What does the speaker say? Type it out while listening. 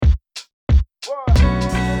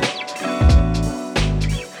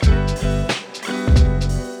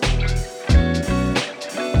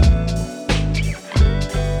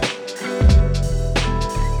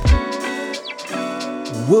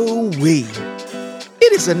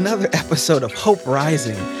It is another episode of Hope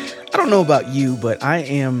Rising. I don't know about you, but I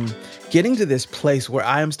am getting to this place where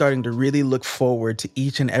I am starting to really look forward to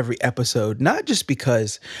each and every episode, not just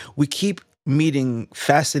because we keep meeting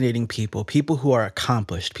fascinating people, people who are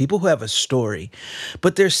accomplished, people who have a story,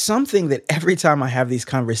 but there's something that every time I have these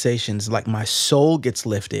conversations, like my soul gets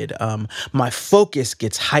lifted, my focus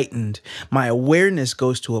gets heightened, my awareness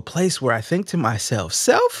goes to a place where I think to myself,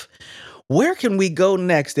 self, where can we go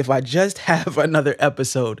next if I just have another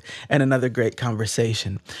episode and another great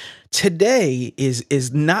conversation? Today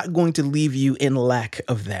is not going to leave you in lack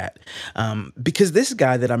of that, because this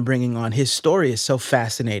guy that I'm bringing on, his story is so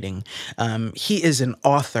fascinating. He is an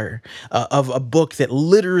author of a book that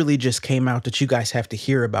literally just came out that you guys have to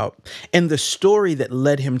hear about, and the story that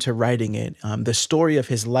led him to writing it, the story of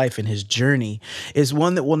his life and his journey, is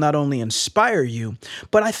one that will not only inspire you,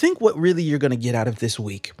 but I think what really you're going to get out of this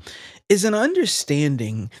week is an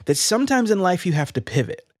understanding that sometimes in life you have to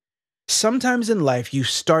pivot. Sometimes in life, you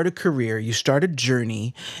start a career, you start a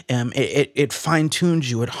journey, it fine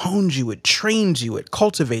tunes you, it hones you, it trains you, it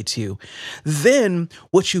cultivates you. Then,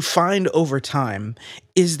 what you find over time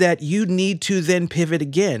is that you need to then pivot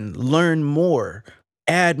again, learn more,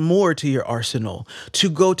 add more to your arsenal to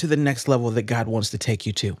go to the next level that God wants to take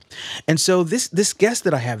you to. And so, this guest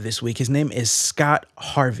that I have this week, his name is Scott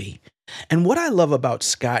Harvey. And what I love about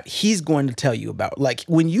Scott, he's going to tell you about. Like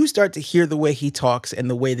when you start to hear the way he talks and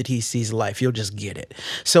the way that he sees life, you'll just get it.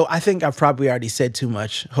 So I think I've probably already said too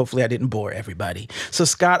much. Hopefully I didn't bore everybody. So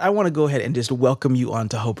Scott, I want to go ahead and just welcome you on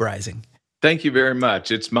to Hope Rising. Thank you very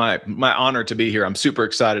much. It's my honor to be here. I'm super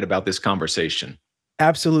excited about this conversation.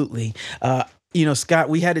 Absolutely. Scott,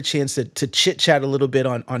 we had a chance to chit chat a little bit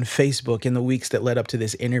on Facebook in the weeks that led up to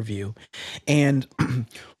this interview. And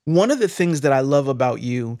one of the things that I love about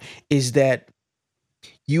you is that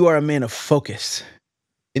you are a man of focus,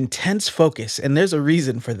 intense focus, and there's a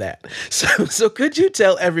reason for that. So could you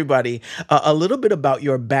tell everybody a little bit about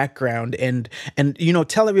your background and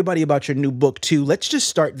tell everybody about your new book too? Let's just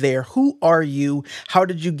start there. Who are you? How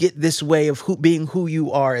did you get this way of being who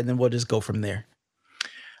you are? And then we'll just go from there.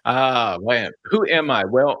 Man, who am I?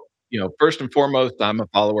 Well, first and foremost, I'm a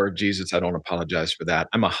follower of Jesus. I don't apologize for that.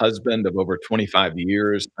 I'm a husband of over 25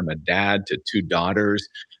 years. I'm a dad to two daughters.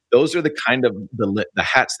 Those are the kind of the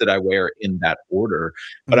hats that I wear in that order.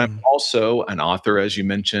 But I'm Mm, also an author, as you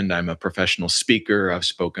mentioned. I'm a professional speaker. I've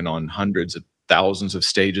spoken on hundreds of thousands of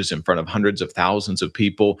stages in front of hundreds of thousands of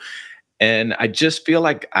people. And I just feel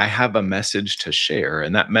like I have a message to share.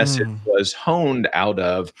 And that message mm, was honed out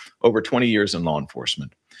of over 20 years in law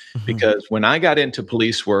enforcement. mhm, Because when I got into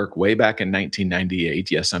police work way back in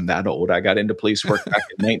 1998, yes, I'm that old. I got into police work back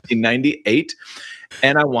in 1998,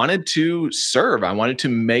 and I wanted to serve. I wanted to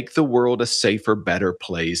make the world a safer, better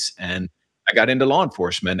place. And I got into law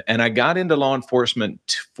enforcement, and I got into law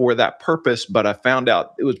enforcement for that purpose, but I found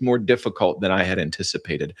out it was more difficult than I had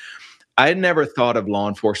anticipated. I had never thought of law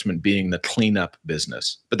enforcement being the cleanup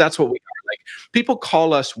business, but that's what we are. Like people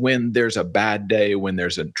call us when there's a bad day, when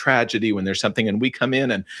there's a tragedy, when there's something, and we come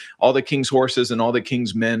in and all the king's horses and all the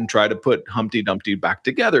king's men try to put Humpty Dumpty back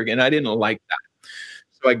together. And I didn't like that.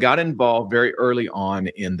 So I got involved very early on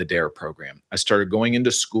in the DARE program. I started going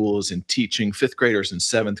into schools and teaching fifth graders and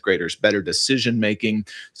seventh graders better decision making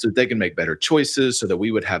so that they can make better choices, so that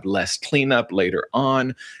we would have less cleanup later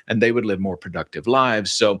on and they would live more productive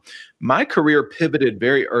lives. So my career pivoted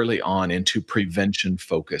very early on into prevention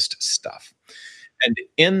focused stuff. And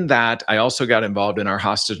in that, I also got involved in our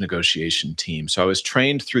hostage negotiation team. So I was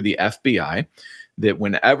trained through the FBI that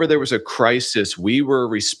whenever there was a crisis, we were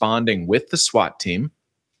responding with the SWAT team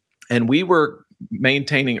and we were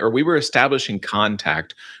maintaining or we were establishing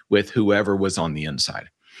contact with whoever was on the inside.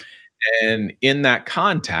 And in that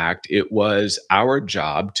contact, it was our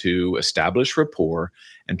job to establish rapport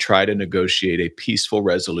and try to negotiate a peaceful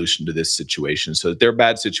resolution to this situation so that their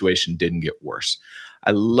bad situation didn't get worse.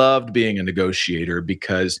 I loved being a negotiator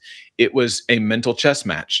because it was a mental chess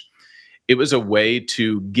match. It was a way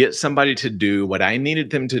to get somebody to do what I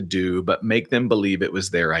needed them to do, but make them believe it was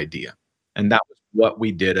their idea. And that was what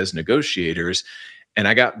we did as negotiators. And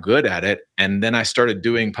I got good at it. And then I started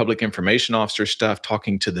doing public information officer stuff,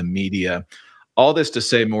 talking to the media. All this to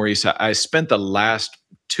say, Maurice, I spent the last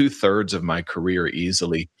two-thirds of my career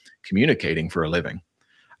easily communicating for a living.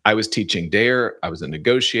 I was teaching DARE, I was a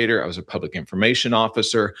negotiator, I was a public information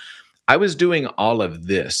officer. I was doing all of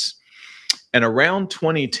this. And around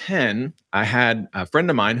 2010, I had a friend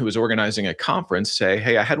of mine who was organizing a conference say,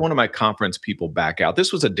 "Hey, I had one of my conference people back out."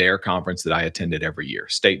 This was a DARE conference that I attended every year,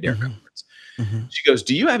 state DARE mhm, conference. mhm, She goes,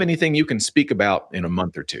 "Do you have anything you can speak about in a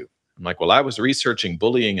month or two?" I'm like, "Well, I was researching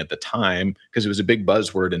bullying at the time because it was a big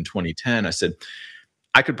buzzword in 2010." I said,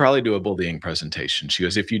 I could probably do a bullying presentation. She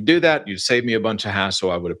goes, if you do that, you'd save me a bunch of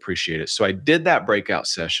hassle. I would appreciate it. So I did that breakout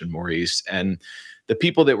session, Maurice. And the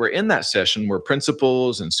people that were in that session were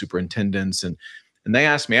principals and superintendents. And they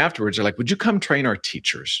asked me afterwards, they're like, would you come train our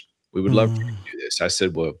teachers? We would love for you Mm. to do this. I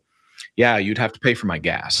said, well, yeah, you'd have to pay for my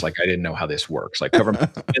gas. Like I didn't know how this works. Like cover my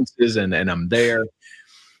expenses and I'm there.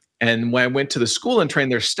 And when I went to the school and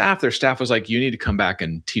trained their staff was like, you need to come back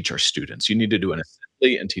and teach our students. You need to do an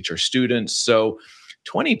assembly and teach our students. So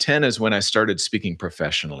 2010 is when I started speaking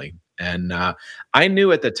professionally. And I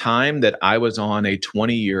knew at the time that I was on a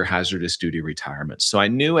 20-year hazardous duty retirement. So I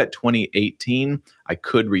knew at 2018 I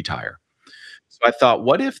could retire. So I thought,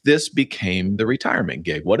 what if this became the retirement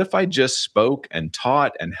gig? What if I just spoke and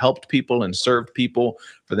taught and helped people and served people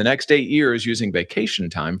for the next 8 years using vacation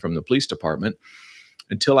time from the police department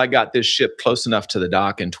until I got this ship close enough to the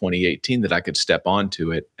dock in 2018 that I could step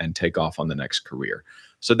onto it and take off on the next career.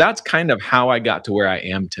 So that's kind of how I got to where I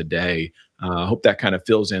am today. I hope that kind of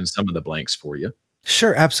fills in some of the blanks for you.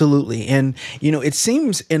 Sure, absolutely. And it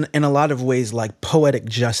seems in a lot of ways like poetic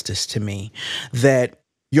justice to me that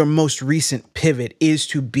your most recent pivot is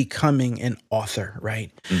to becoming an author,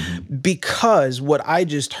 right? Mhm. Because what I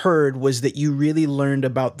just heard was that you really learned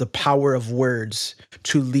about the power of words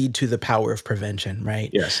to lead to the power of prevention, right?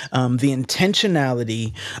 Yes. The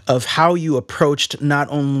intentionality of how you approached not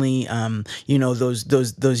only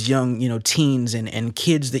those young teens and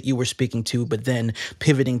kids that you were speaking to, but then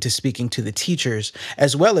pivoting to speaking to the teachers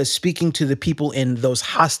as well as speaking to the people in those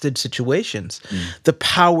hostage situations. Mm. The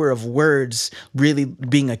power of words really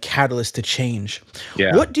being a catalyst to change.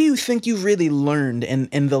 Yeah. What do you think you really learned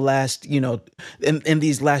in the last, in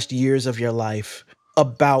these last years of your life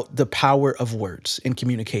about the power of words in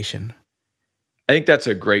communication? I think that's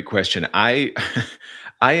a great question. I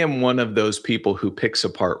am one of those people who picks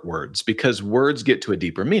apart words because words get to a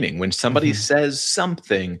deeper meaning. When somebody Mhm. says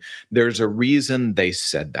something, there's a reason they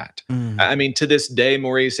said that. Mm. I mean, to this day,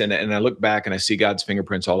 Maurice, and I look back and I see God's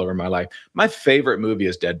fingerprints all over my life. My favorite movie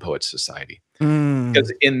is Dead Poets Society.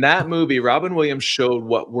 Because Mm. in that movie, Robin Williams showed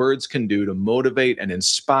what words can do to motivate and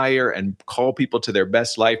inspire and call people to their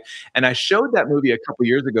best life. And I showed that movie a couple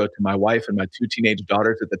years ago to my wife and my two teenage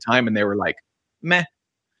daughters at the time, and they were like, meh.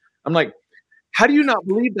 I'm like, how do you not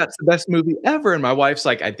believe that's the best movie ever? And my wife's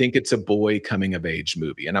like, I think it's a boy coming of age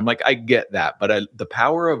movie. And I'm like, I get that. But the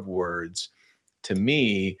power of words to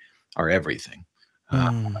me are everything. Uh,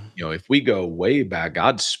 Mm. if we go way back,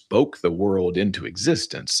 God spoke the world into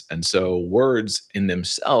existence. And so words in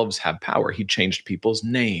themselves have power. He changed people's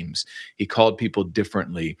names, He called people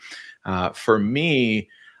differently. For me,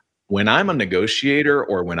 when I'm a negotiator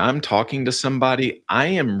or when I'm talking to somebody, I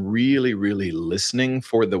am really, really listening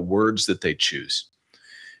for the words that they choose.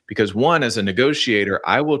 Because one, as a negotiator,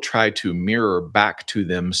 I will try to mirror back to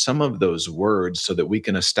them some of those words so that we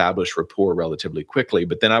can establish rapport relatively quickly.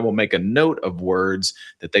 But then I will make a note of words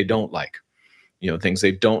that they don't like, things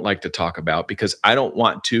they don't like to talk about, because I don't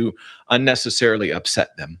want to unnecessarily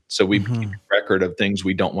upset them. So we keep Mhm. a record of things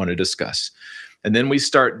we don't want to discuss. And then we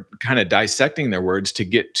start kind of dissecting their words to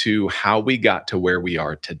get to how we got to where we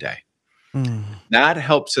are today. Mm. That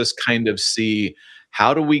helps us kind of see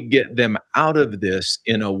how do we get them out of this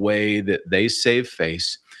in a way that they save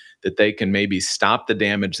face, that they can maybe stop the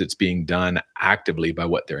damage that's being done actively by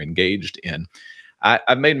what they're engaged in.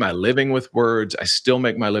 I've made my living with words. I still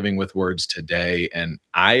make my living with words today. And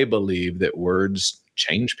I believe that words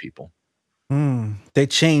change people. Mm. They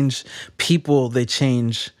change people, they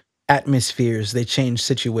change atmospheres, they change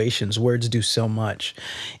situations. Words do so much.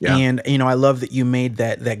 Yeah. And I love that you made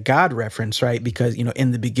that God reference, right? Because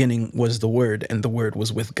in the beginning was the word and the word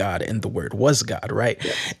was with God and the word was God, right?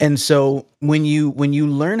 Yeah. And so when you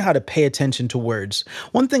learn how to pay attention to words,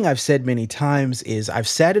 one thing I've said many times is I've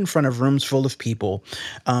sat in front of rooms full of people,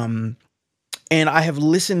 um and I have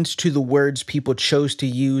listened to the words people chose to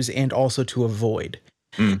use and also to avoid.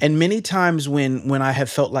 Mm. And many times when I have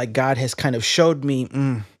felt like God has kind of showed me,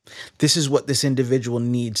 this is what this individual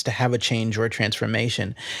needs to have a change or a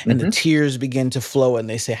transformation, and the Hmm. tears begin to flow, and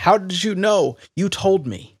they say, "How did you know? You told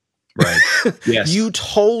me." Right. Yes. You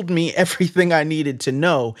told me everything I needed to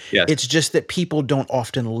know. Yes. It's just that people don't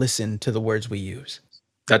often listen to the words we use.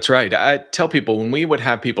 That's right. I tell people when we would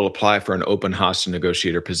have people apply for an open hostage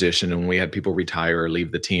negotiator position and when we had people retire or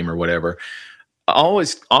leave the team or whatever,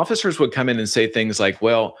 always officers would come in and say things like,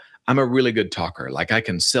 well, I'm a really good talker. Like I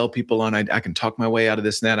can sell people on, I can talk my way out of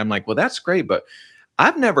this and that. I'm like, well, that's great, but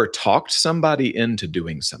I've never talked somebody into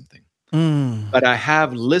doing something, Mm. but I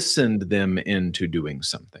have listened them into doing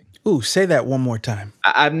something. Ooh, say that one more time.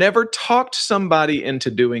 I've never talked somebody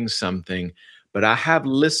into doing something, but I have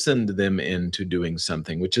listened them into doing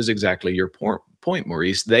something, which is exactly your point. point,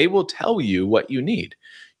 Maurice. They will tell you what you need.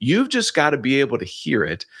 You've just got to be able to hear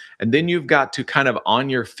it. And then you've got to kind of on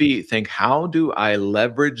your feet think, how do I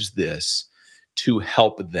leverage this to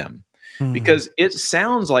help them? Mm, Because it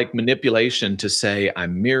sounds like manipulation to say,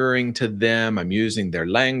 I'm mirroring to them, I'm using their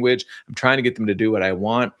language, I'm trying to get them to do what I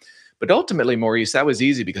want. But ultimately, Maurice, that was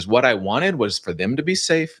easy because what I wanted was for them to be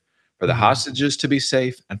safe, for the mm, hostages to be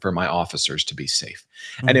safe, and for my officers to be safe.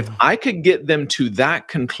 And if mm, I could get them to that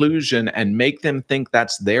conclusion and make them think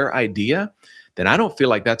that's their idea, then I don't feel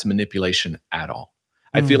like that's manipulation at all.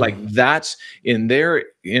 I feel like mm, that's in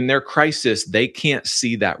their crisis, they can't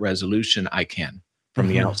see that resolution. I can from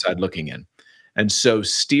the mhm, outside looking in. And so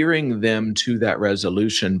steering them to that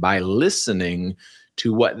resolution by listening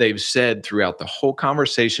to what they've said throughout the whole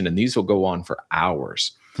conversation, and these will go on for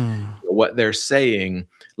hours. mm. What they're saying,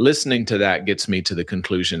 listening to that gets me to the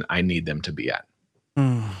conclusion I need them to be at.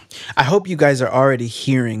 Mm. I hope you guys are already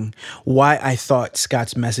hearing why I thought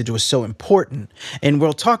Scott's message was so important. And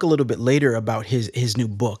we'll talk a little bit later about his new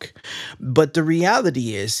book. But the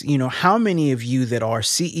reality is, how many of you that are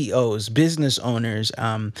CEOs, business owners,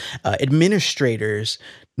 administrators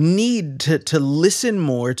need to listen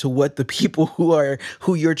more to what the people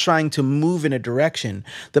who you're trying to move in a direction,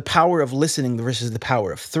 the power of listening versus the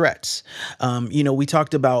power of threats. We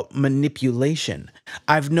talked about manipulation.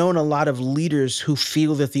 I've known a lot of leaders who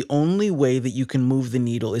feel that the only way that you can move the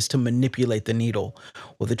needle is to manipulate the needle.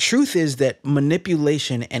 Well, the truth is that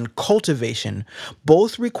manipulation and cultivation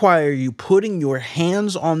both require you putting your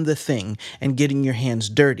hands on the thing and getting your hands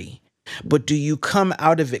dirty. But do you come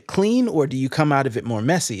out of it clean or do you come out of it more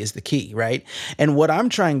messy is the key, right? And what I'm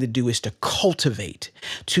trying to do is to cultivate,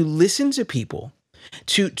 to listen to people,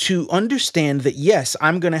 to understand that yes,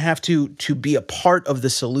 I'm going to have to be a part of the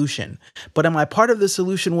solution. But am I part of the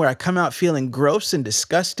solution where I come out feeling gross and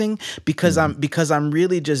disgusting because Mhm. I'm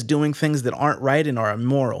really just doing things that aren't right and are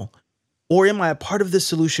immoral? Or am I a part of the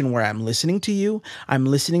solution where I'm listening to you, I'm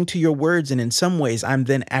listening to your words, and in some ways I'm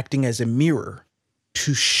then acting as a mirror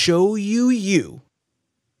to show you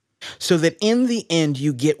so that in the end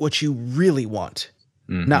you get what you really want,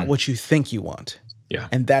 not Mhm. what you think you want. Yeah.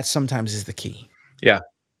 And that sometimes is the key. Yeah.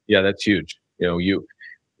 Yeah, that's huge.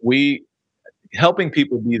 We helping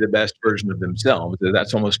people be the best version of themselves,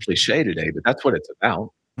 that's almost cliche today, but that's what it's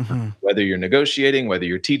about. Mhm. Whether you're negotiating, whether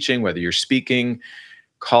you're teaching, whether you're speaking,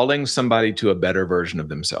 calling somebody to a better version of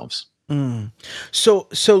themselves. Mm. So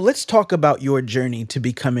let's talk about your journey to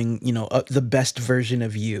becoming, the best version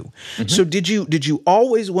of you. Mhm. So did you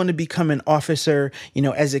always want to become an officer,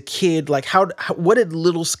 as a kid? Like what did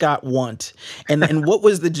little Scott want? And what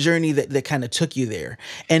was the journey that kind of took you there?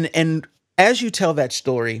 And as you tell that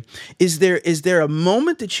story, is there a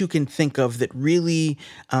moment that you can think of that really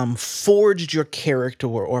forged your character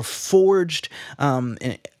or forged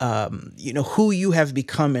who you have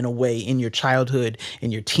become in a way in your childhood,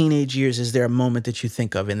 in your teenage years? Is there a moment that you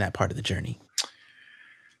think of in that part of the journey?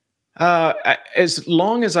 As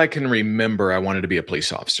long as I can remember, I wanted to be a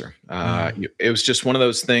police officer. Mm, It was just one of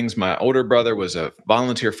those things. My older brother was a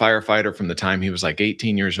volunteer firefighter from the time he was like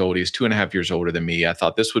 18 years old. He's 2.5 years older than me. I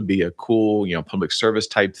thought this would be a cool, public service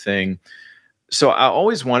type thing. So I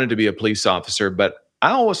always wanted to be a police officer, but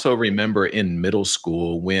I also remember in middle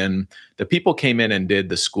school when the people came in and did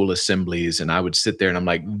the school assemblies, and I would sit there and I'm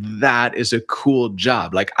like, that is a cool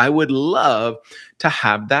job. Like, I would love to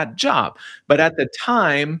have that job. But at the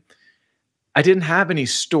time, I didn't have any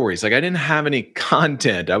stories. Like, I didn't have any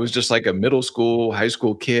content. I was just like a middle school, high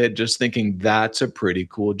school kid, just thinking that's a pretty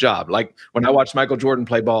cool job. Like when I watched Michael Jordan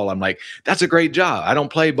play ball, I'm like, that's a great job. I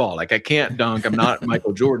don't play ball. Like I can't dunk. I'm not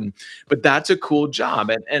Michael Jordan, but that's a cool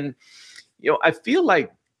job. And I feel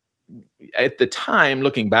like at the time,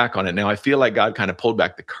 looking back on it now, I feel like God kind of pulled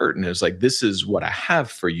back the curtain. It was like, this is what I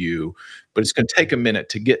have for you, but it's going to take a minute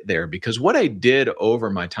to get there. Because what I did over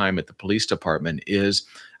my time at the police department is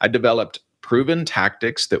I developed proven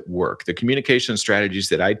tactics that work. The communication strategies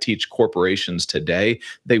that I teach corporations today,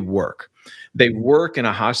 they work. They work in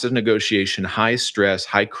a hostage negotiation, high stress,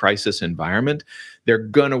 high crisis environment. They're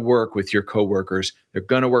going to work with your coworkers. They're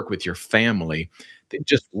going to work with your family. They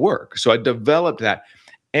just work. So I developed that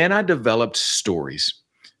and I developed stories.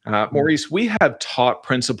 mm, Maurice, we have taught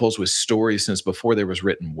principles with stories since before there was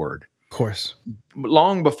written word. of course.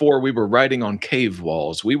 Long before we were writing on cave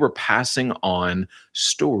walls, we were passing on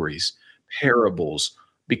stories, parables,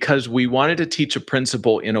 because we wanted to teach a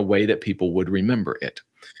principle in a way that people would remember it.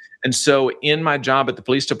 And so in my job at the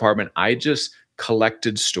police department, I just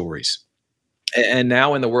collected stories. And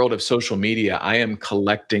now in the world of social media, I am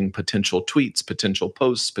collecting potential tweets, potential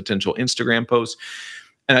posts, potential Instagram posts.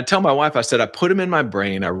 And I tell my wife, I said, I put them in my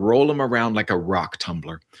brain, I roll them around like a rock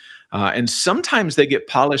tumbler. And sometimes they get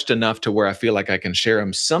polished enough to where I feel like I can share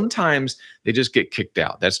them. Sometimes they just get kicked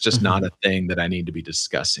out. That's just not Mhm. a thing that I need to be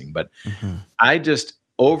discussing. But Mhm. I just,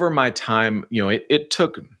 over my time, it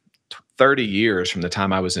took 30 years from the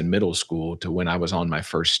time I was in middle school to when I was on my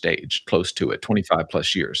first stage, close to it, 25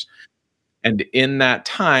 plus years. And in that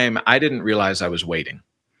time, I didn't realize I was waiting.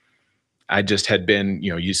 I just had been,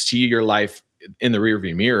 you see your life in the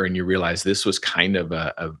rearview mirror and you realize this was kind of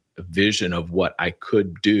a vision of what I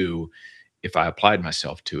could do if I applied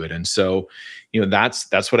myself to it. And so,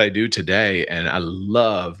 that's what I do today. And I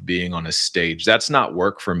love being on a stage. That's not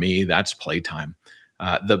work for me, that's playtime.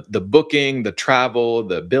 The booking, the travel,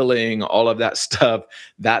 the billing, all of that stuff,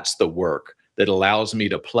 that's the work that allows me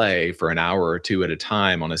to play for an hour or two at a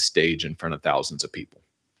time on a stage in front of thousands of people.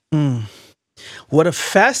 Mm. What a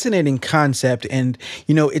fascinating concept. And,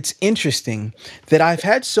 it's interesting that I've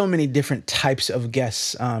had so many different types of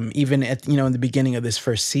guests, even in the beginning of this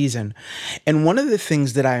first season. And one of the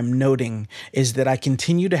things that I am noting is that I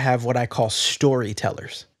continue to have what I call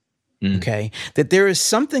storytellers. Mm, Okay. That there is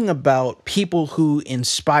something about people who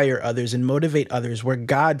inspire others and motivate others where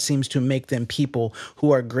God seems to make them people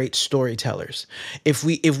who are great storytellers. If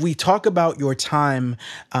we talk about your time,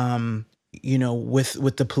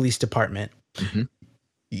 with the police department, mhm.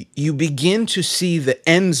 you begin to see the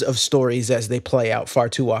ends of stories as they play out far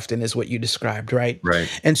too often, is what you described, right? Right.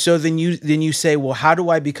 And so then you say, well, how do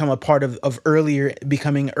I become a part of earlier,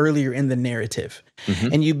 becoming earlier in the narrative?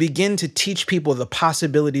 Mhm. And you begin to teach people the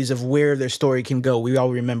possibilities of where their story can go. We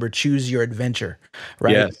all remember choose your adventure,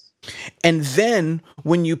 right? Yes. And then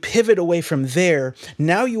when you pivot away from there,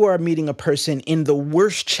 now you are meeting a person in the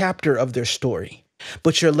worst chapter of their story,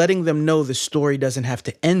 but you're letting them know the story doesn't have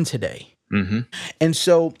to end today. Mhm. And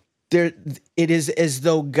so there it is as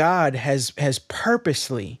though God has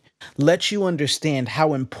purposely let you understand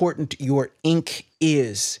how important your ink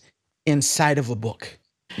is inside of a book.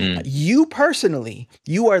 Mm. You personally,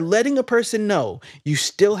 you are letting a person know you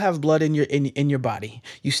still have blood in your body.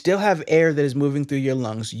 You still have air that is moving through your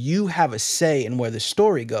lungs. You have a say in where the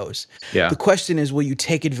story goes. The Yeah. question is, will you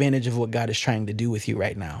take advantage of what God is trying to do with you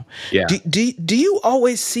right now? Yeah. Do you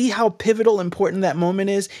always see how pivotal important that moment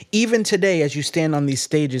is, even today as you stand on these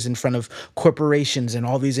stages in front of corporations and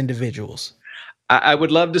all these individuals? I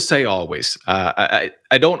would love to say always. I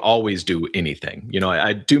don't always do anything.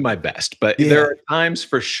 I do my best, but there Yeah. are times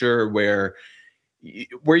for sure where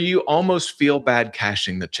you almost feel bad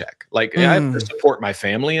cashing the check. Like, I have to Mm. support my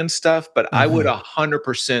family and stuff, but I would Hmm.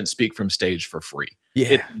 100% speak from stage for free.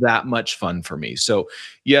 It's Yeah. that much fun for me. So,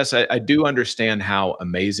 yes, I do understand how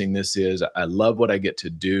amazing this is. I love what I get to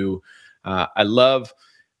do. I love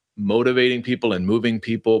motivating people and moving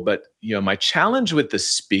people. But my challenge with the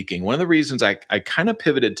speaking, one of the reasons I kind of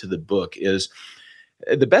pivoted to the book is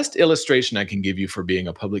the best illustration I can give you for being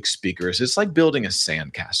a public speaker is it's like building a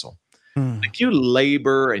sandcastle. Mm. Like, you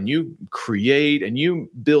labor and you create and you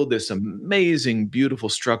build this amazing, beautiful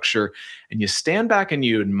structure, and you stand back and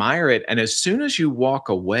you admire it. And as soon as you walk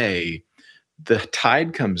away, the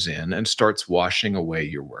tide comes in and starts washing away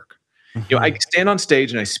your work. I Hmm. stand on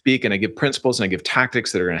stage and I speak and I give principles and I give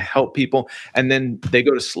tactics that are going to help people. And then they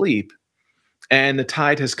go to sleep and the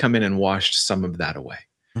tide has come in and washed some of that away.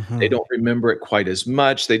 They Hmm. don't remember it quite as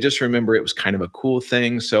much. They just remember it was kind of a cool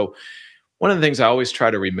thing. So one of the things I always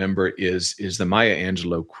try to remember is the Maya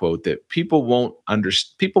Angelou quote that people won't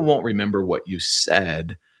remember what you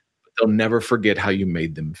said, but they'll never forget how you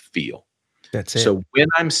made them feel. That's it. So when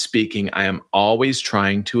I'm speaking, I am always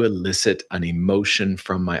trying to elicit an emotion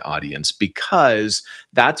from my audience because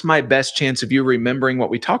that's my best chance of you remembering what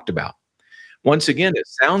we talked about. Once again, it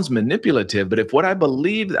sounds manipulative, but if what I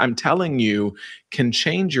believe I'm telling you can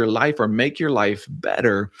change your life or make your life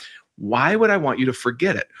better, why would I want you to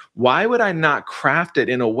forget it? Why would I not craft it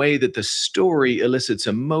in a way that the story elicits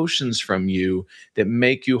emotions from you that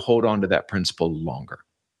make you hold on to that principle longer?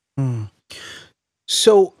 Mm.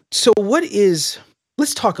 So what is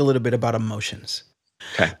let's talk a little bit about emotions.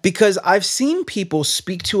 Okay. Because I've seen people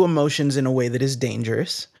speak to emotions in a way that is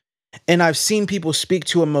dangerous, and I've seen people speak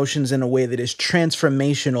to emotions in a way that is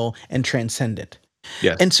transformational and transcendent.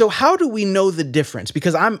 And Yes. so how do we know the difference?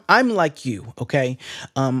 Because I'm like you, okay?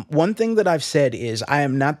 One thing that I've said is I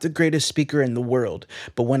am not the greatest speaker in the world,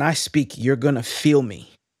 but when I speak, you're gonna feel me.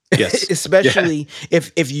 Yes. Yeah. Especially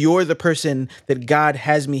if you're the person that God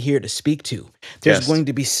has me here to speak to. There's Yes. going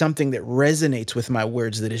to be something that resonates with my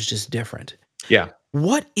words that is just different. Yeah.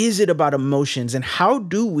 What is it about emotions, and how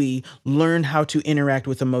do we learn how to interact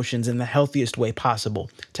with emotions in the healthiest way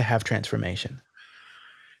possible to have transformation?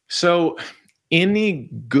 So any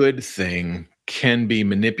good thing can be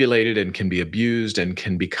manipulated and can be abused and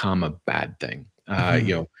can become a bad thing.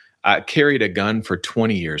 Mhm. I carried a gun for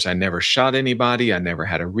 20 years. I never shot anybody. I never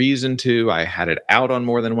had a reason to. I had it out on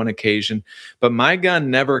more than one occasion, but my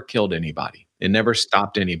gun never killed anybody. It never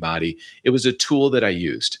stopped anybody. It was a tool that I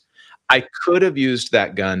used. I could have used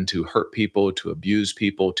that gun to hurt people, to abuse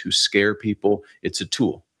people, to scare people. It's a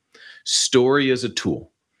tool. Story is a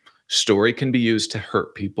tool. Story can be used to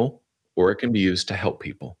hurt people, or it can be used to help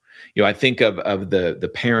people. I think of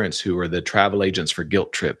the parents who are the travel agents for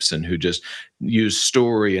guilt trips and who just use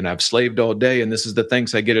story, and I've slaved all day and this is the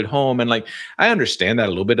thanks I get at home. And like, I understand that a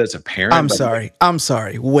little bit as a parent, I'm but like, sorry. I'm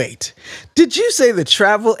sorry. Wait. Did you say the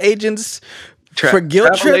travel agents for guilt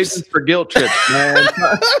travel trips? agents for guilt trips, man.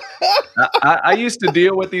 I used to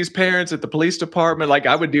deal with these parents at the police department. Like,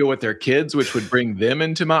 I would deal with their kids, which would bring them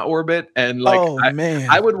into my orbit. And like, Oh I man.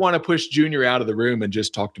 would want to push Junior out of the room and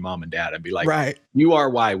just talk to mom and dad and be like, Right. you are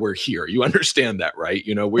why we're here. You understand that, right?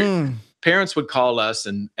 We Mm. parents would call us,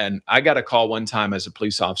 and I got a call one time as a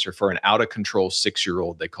police officer for an out of control 6-year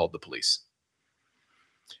old. They called the police.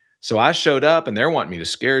 So I showed up and they're wanting me to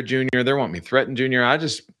scare Junior. They're wanting me to threaten Junior. I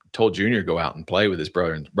just told Junior to go out and play with his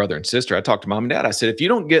brother and sister. I talked to mom and dad. I said, if you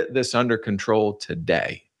don't get this under control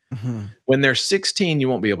today, Mhm. when they're 16, you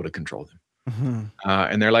won't be able to control them. Mhm.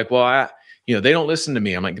 And they're like, well, they don't listen to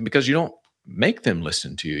me. I'm like, because you don't make them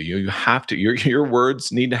listen to you. You have to. Your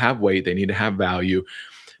words need to have weight. They need to have value.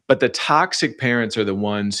 But the toxic parents are the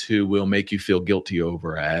ones who will make you feel guilty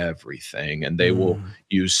over everything. And they will Mm.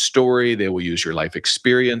 use story, they will use your life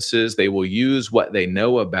experiences, they will use what they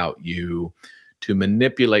know about you to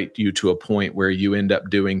manipulate you to a point where you end up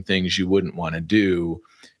doing things you wouldn't want to do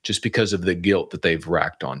just because of the guilt that they've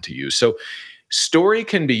racked onto you. So, story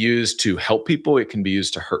can be used to help people, it can be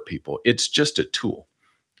used to hurt people. It's just a tool.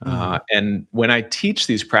 Mm. And when I teach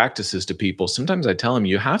these practices to people, sometimes I tell them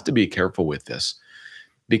you have to be careful with this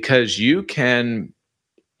because you can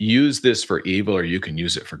use this for evil or you can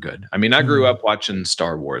use it for good. I mean, I grew Mm. up watching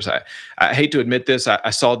Star Wars. I hate to admit this, I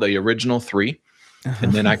saw the original three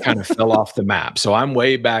and then I kind of fell off the map. So I'm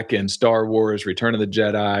way back in Star Wars, Return of the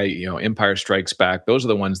Jedi, Empire Strikes Back. Those are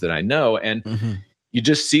the ones that I know. And Mhm. you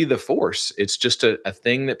just see the force. It's just a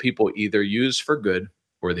thing that people either use for good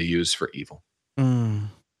or they use for evil. Mm.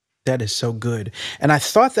 That is so good. And I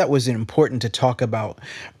thought that was important to talk about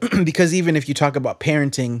because even if you talk about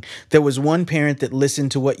parenting, there was one parent that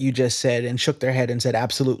listened to what you just said and shook their head and said,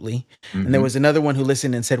 absolutely. And there Hmm. was another one who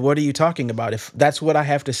listened and said, what are you talking about? If that's what I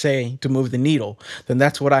have to say to move the needle, then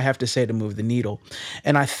that's what I have to say to move the needle.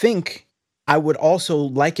 And I think I would also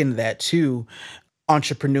liken that to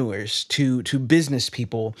entrepreneurs, to business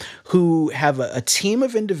people who have a team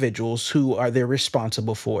of individuals who are they're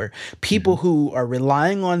responsible for, people Hmm. who are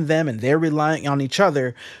relying on them and they're relying on each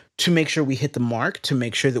other to make sure we hit the mark, to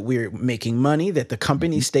make sure that we're making money, that the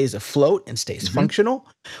company Hmm. stays afloat and stays Hmm. functional.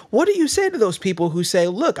 What do you say to those people who say,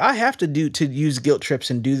 look, I have to use guilt trips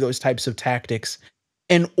and do those types of tactics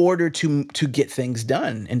in order to get things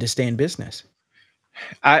done and to stay in business?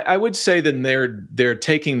 I would say that they're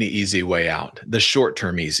taking the easy way out, the short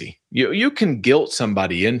term easy. You can guilt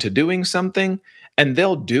somebody into doing something, and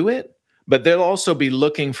they'll do it, but they'll also be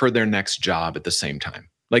looking for their next job at the same time.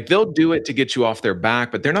 Like they'll do it to get you off their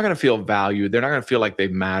back, but they're not going to feel valued. They're not going to feel like they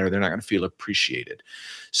matter. They're not going to feel appreciated.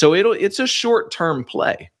 So it's a short term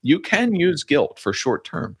play. You can use guilt for short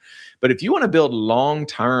term, but if you want to build long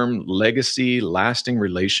term legacy, lasting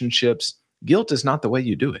relationships, guilt is not the way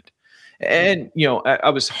you do it. And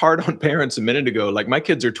I was hard on parents a minute ago. Like my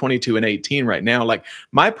kids are 22 and 18 right now. Like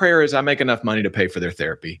my prayer is I make enough money to pay for their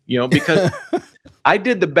therapy, because I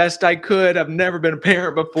did the best I could. I've never been a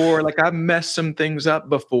parent before. Like I've messed some things up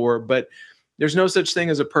before, but there's no such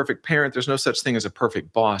thing as a perfect parent. There's no such thing as a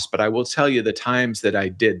perfect boss. But I will tell you the times that I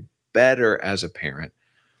did better as a parent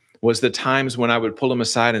was the times when I would pull them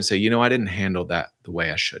aside and say, I didn't handle that the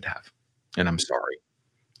way I should have. And I'm sorry.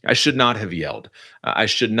 I should not have yelled. I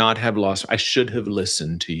should not have lost. I should have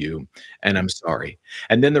listened to you. And I'm sorry.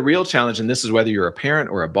 And then the real challenge, and this is whether you're a parent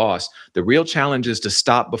or a boss, the real challenge is to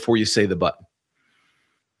stop before you say the but.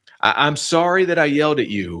 I'm sorry that I yelled at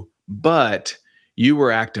you, but you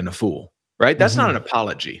were acting a fool, right? That's not an Mhm.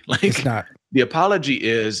 apology. It's Like not. the apology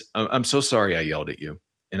is, I'm so sorry I yelled at you.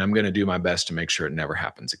 And I'm going to do my best to make sure it never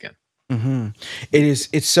happens again. Mhm.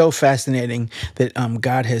 It's so fascinating that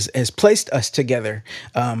God has placed us together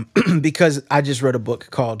because I just wrote a book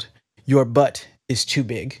called Your Butt is Too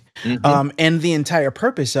Big. Hmm. And the entire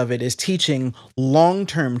purpose of it is teaching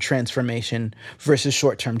long-term transformation versus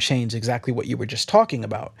short-term change, exactly what you were just talking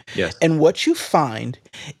about. Yes. And what you find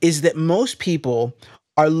is that most people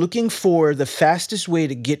are looking for the fastest way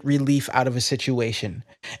to get relief out of a situation.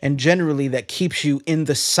 And generally that keeps you in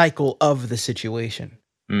the cycle of the situation.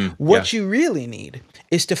 Yeah. What you really need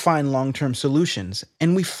is to find long term solutions.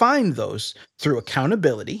 And we find those through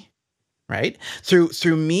accountability, right?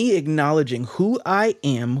 Through me acknowledging who I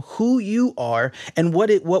am, who you are, and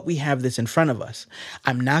what we have that's in front of us.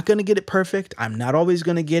 I'm not going to get it perfect. I'm not always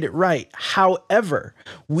going to get it right. However,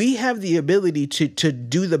 we have the ability to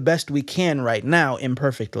do the best we can right now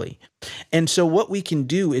imperfectly. And so what we can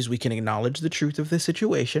do is we can acknowledge the truth of the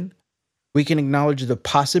situation. We can acknowledge the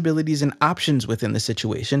possibilities and options within the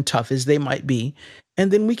situation, tough as they might be. And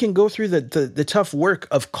then we can go through the tough work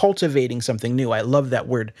of cultivating something new. I love that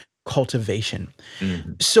word, cultivation.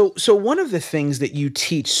 Mhm. So one of the things that you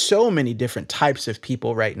teach so many different types of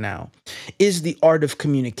people right now is the art of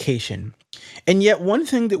communication. And yet one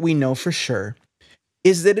thing that we know for sure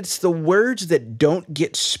is that it's the words that don't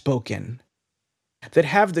get spoken that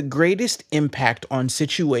have the greatest impact on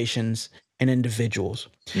situations and individuals.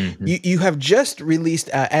 Mhm. You have just released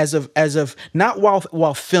as of not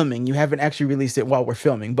while filming. You haven't actually released it while we're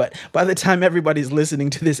filming, but by the time everybody's listening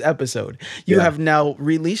to this episode, you Yeah. have now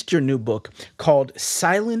released your new book called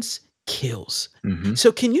Silence Kills. Mhm.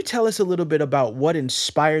 So can you tell us a little bit about what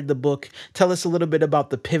inspired the book? Tell us a little bit about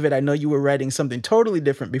the pivot. I know you were writing something totally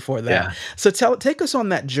different before that. Yeah. So take us on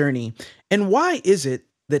that journey. And why is it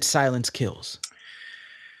that silence kills?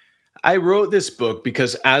 I wrote this book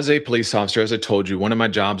because as a police officer, as I told you, one of my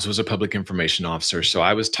jobs was a public information officer. So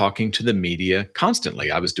I was talking to the media constantly.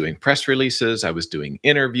 I was doing press releases, I was doing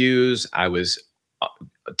interviews, I was uh,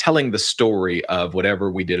 telling the story of whatever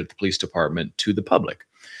we did at the police department to the public.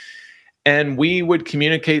 And we would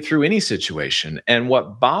communicate through any situation. And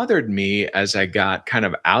what bothered me as I got kind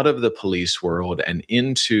of out of the police world and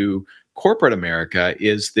into corporate America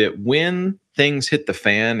is that when things hit the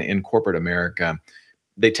fan in corporate America,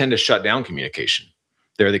 they tend to shut down communication.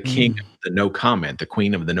 They're the king Mm, of the no comment, the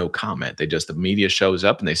queen of the no comment. The media shows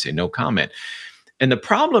up and they say no comment. And the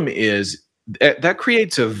problem is that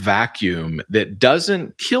creates a vacuum that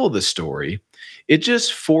doesn't kill the story. It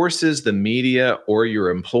just forces the media or your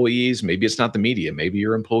employees, maybe it's not the media, maybe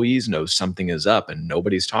your employees know something is up and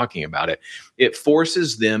nobody's talking about it. It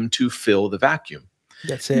forces them to fill the vacuum.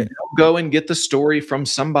 that's They'll it. go and get the story from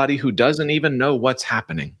somebody who doesn't even know what's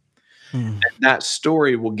happening. Mm. That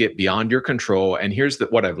story will get beyond your control. And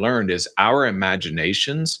what I've learned is our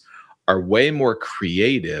imaginations are way more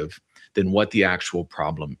creative than what the actual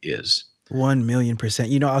problem is.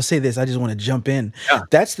 1,000,000%. I'll say this, I just want to jump in. Yeah.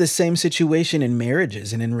 That's the same situation in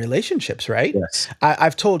marriages and in relationships, right? Yes.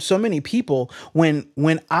 I've told so many people when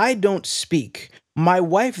I don't speak, my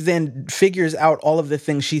wife then figures out all of the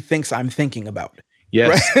things she thinks I'm thinking about.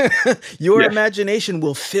 Right? Yes. Your Yeah. imagination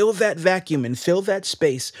will fill that vacuum and fill that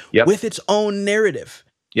space Yep. with its own narrative.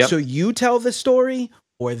 So Yep. you tell the story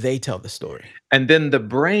or they tell the story. And then the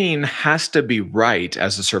brain has to be right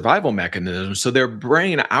as a survival mechanism. So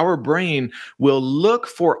our brain will look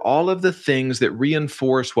for all of the things that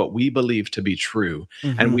reinforce what we believe to be true.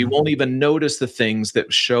 And we Mhm. won't even notice the things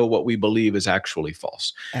that show what we believe is actually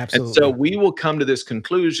false. And so Absolutely. we will come to this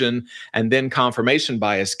conclusion, and then confirmation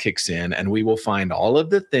bias kicks in, and we will find all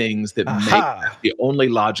of the things that make that Aha. the only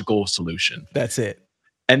logical solution. That's it.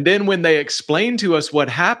 And then when they explain to us what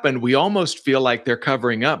happened, we almost feel like they're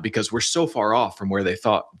covering up because we're so far off from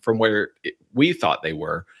we thought they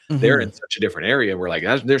were. They're in Mhm. such a different area. We're like,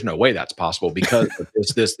 there's no way that's possible because of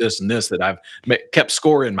this, and this that I've kept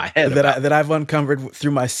score in my head That about. I've uncovered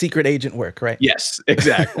through my secret agent work, right? Yes,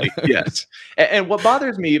 exactly. Yes. And what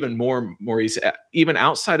bothers me even more, Maurice, even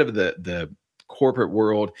outside of the corporate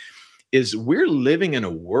world, is we're living in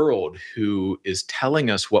a world who is telling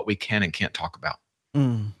us what we can and can't talk about.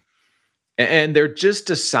 Mm. And they're just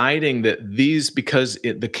deciding that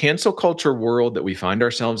the cancel culture world that we find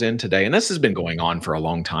ourselves in today, and this has been going on for a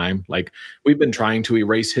long time. Like we've been trying to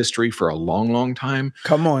erase history for a long, long time.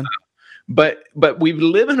 Come on. But we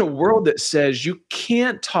live in a world that says you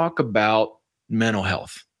can't talk about mental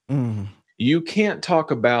health. Mm. You can't talk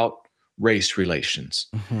about race relations.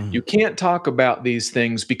 You Mhm. can't talk about these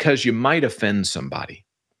things because you might offend somebody.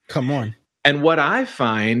 Come on. And what I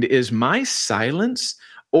find is my silence,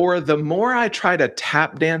 or the more I try to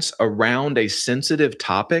tap dance around a sensitive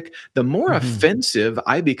topic, the more Mhm. offensive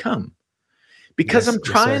I become. Because Yes, I'm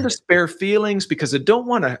yes, trying sir. to spare feelings, because I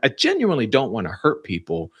genuinely don't want to hurt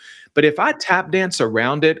people. But if I tap dance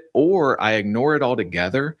around it or I ignore it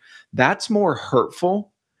altogether, that's more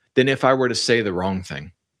hurtful than if I were to say the wrong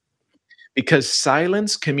thing. Because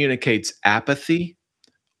silence communicates apathy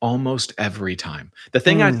almost every time. The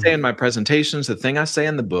thing I say Mm. in my presentations, the thing I say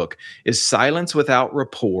in the book is silence without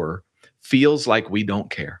rapport feels like we don't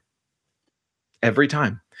care every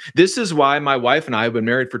time. This is why my wife and I have been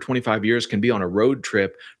married for 25 years, can be on a road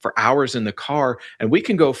trip for hours in the car, and we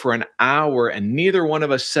can go for an hour and neither one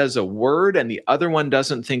of us says a word and the other one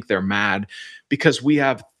doesn't think they're mad because we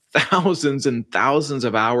have thousands and thousands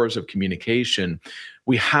of hours of communication.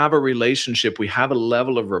 We have a relationship, we have a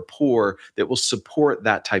level of rapport that will support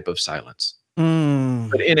that type of silence.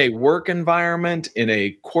 Mm, But in a work environment, in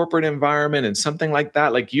a corporate environment, and something like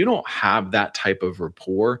that, like you don't have that type of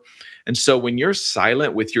rapport. And so when you're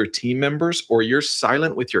silent with your team members or you're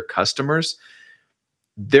silent with your customers,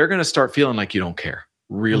 they're going to start feeling like you don't care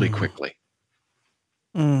really mm, quickly.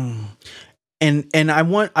 mm. And I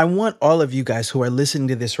want all of you guys who are listening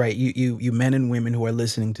to this, right? You men and women who are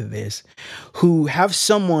listening to this, who have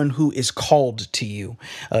someone who is called to you.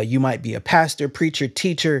 You might be a pastor, preacher,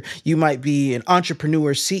 teacher. You might be an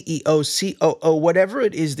entrepreneur, CEO, COO, whatever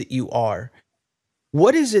it is that you are.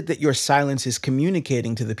 What is it that your silence is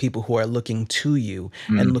communicating to the people who are looking to you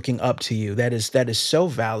and Mm, looking up to you? That is so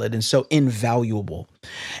valid and so invaluable.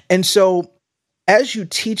 And so as you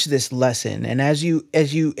teach this lesson and as you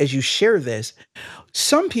share this,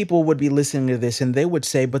 some people would be listening to this and they would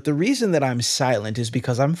say, but the reason that I'm silent is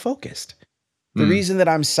because I'm focused. The mm, reason that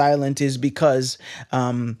I'm silent is because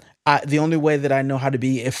the only way that I know how to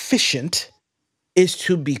be efficient is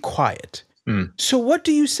to be quiet. mm. So, what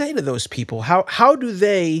do you say to those people? How do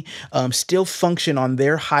they still function on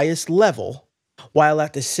their highest level while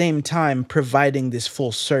at the same time providing this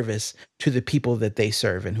full service to the people that they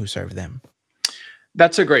serve and who serve them?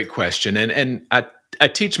 That's a great question. And I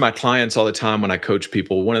teach my clients all the time when I coach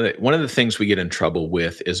people. One of the things we get in trouble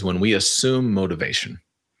with is when we assume motivation.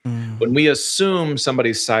 When Mm, we assume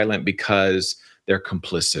somebody's silent because they're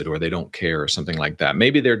complicit or they don't care or something like that.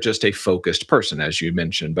 Maybe they're just a focused person, as you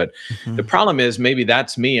mentioned. But the mhm, problem is maybe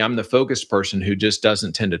that's me. I'm the focused person who just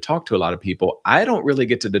doesn't tend to talk to a lot of people. I don't really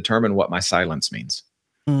get to determine what my silence means.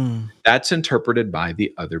 mm, That's interpreted by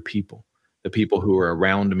the other people, the people who are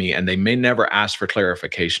around me, and they may never ask for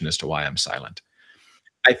clarification as to why I'm silent.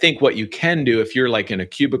 I think what you can do if you're like in a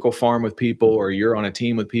cubicle farm with people or you're on a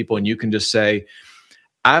team with people and you can just say,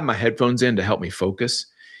 I have my headphones in to help me focus.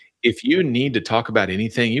 If you need to talk about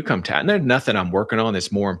anything, you come to, and there's nothing I'm working on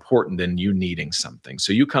that's more important than you needing something.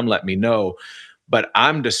 So you come let me know. But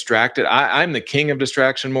I'm distracted. I'm the king of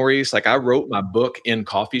distraction, Maurice. Like I wrote my book in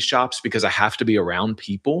coffee shops because I have to be around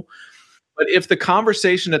people. But if the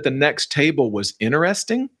conversation at the next table was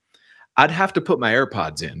interesting, I'd have to put my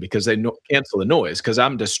AirPods in because they cancel the noise because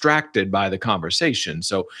I'm distracted by the conversation.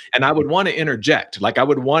 So, and I would want to interject, like I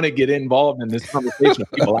would want to get involved in this conversation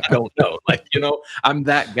with people I don't know. Like, I'm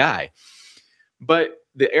that guy. But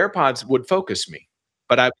the AirPods would focus me,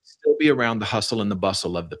 but I would still be around the hustle and the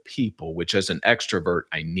bustle of the people, which as an extrovert,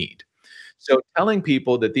 I need. So telling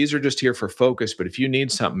people that these are just here for focus, but if you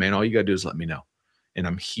need something, man, all you got to do is let me know and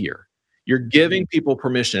I'm here. You're giving people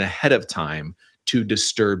permission ahead of time to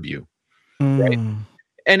disturb you. Right. mm,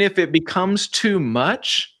 And if it becomes too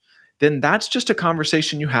much, then that's just a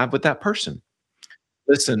conversation you have with that person.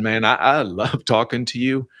 Listen, man, I love talking to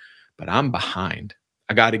you, but I'm behind.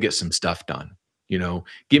 I got to get some stuff done.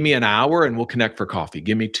 Give me an hour and we'll connect for coffee.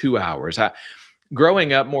 Give me 2 hours.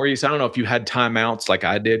 Growing up, Maurice, I don't know if you had timeouts like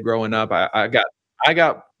I did growing up. I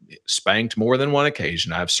got spanked more than one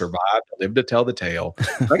occasion. I've survived, lived to tell the tale.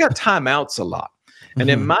 I got timeouts a lot. And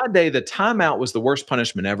in mhm, my day, the timeout was the worst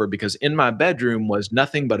punishment ever because in my bedroom was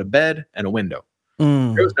nothing but a bed and a window.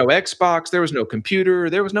 There was mm, no Xbox, there was no computer,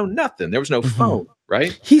 there was no nothing, there was no mhm. phone,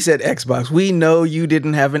 right? He said Xbox. We know you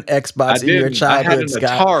didn't have an I Xbox in your didn't. I had childhood, an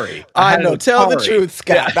Scott. Atari. I I had know. an Tell the Atari. truth,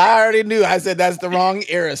 Yeah. Scott. I already knew. I said that's the wrong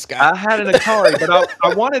era, Scott. I had an Atari, but I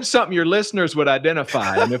wanted something your listeners would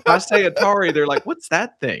identify, and if I say Atari, they're like, "What's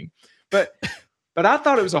that thing?" But but I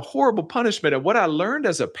thought it was a horrible punishment, and what I learned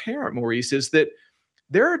as a parent, Maurice, is that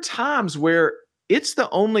there are times where it's the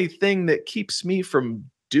only thing that keeps me from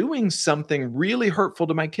doing something really hurtful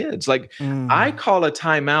to my kids. Like, I Mm, call a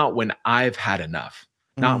timeout when I've had enough,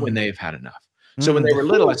 not when mm, they've had enough. So when mm. they were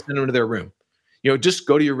little, I Whew. sent them to their room. Just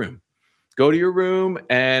go to your room. Go to your room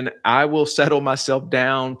and I will settle myself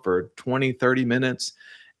down for 20, 30 minutes.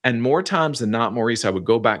 And more times than not, Maurice, I would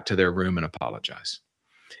go back to their room and apologize.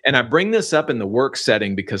 And I bring this up in the work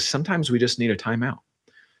setting because sometimes we just need a timeout.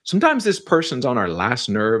 Sometimes this person's on our last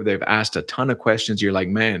nerve. They've asked a ton of questions. You're like,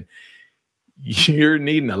 man, you're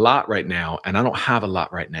needing a lot right now. And I don't have a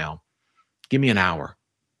lot right now. Give me an hour.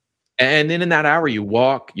 And then in that hour, you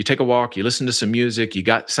take a walk, you listen to some music, you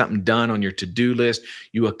got something done on your to do list,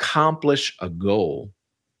 you accomplish a goal.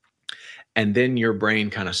 And then your brain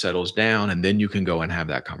kind of settles down, and then you can go and have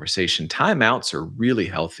that conversation. Timeouts are really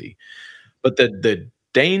healthy. But the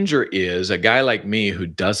Danger is a guy like me who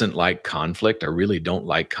doesn't like conflict. I really don't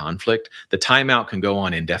like conflict. The timeout can go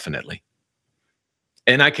on indefinitely.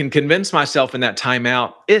 And I can convince myself in that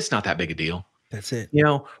timeout, it's not that big a deal. That's it.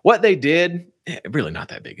 What they did, really not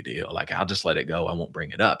that big a deal. Like, I'll just let it go. I won't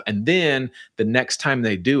bring it up. And then the next time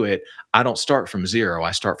they do it, I don't start from 0.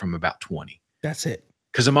 I start from about 20 That's it.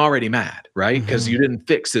 because I'm already mad, right? Because Mhm. you didn't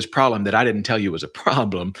fix this problem that I didn't tell you was a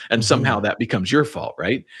problem. And somehow Mhm. that becomes your fault,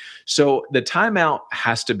 right? So the timeout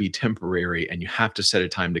has to be temporary and you have to set a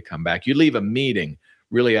time to come back. You leave a meeting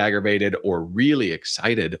really aggravated or really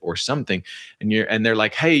excited or something, and they're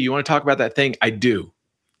like, hey, you want to talk about that thing? I do.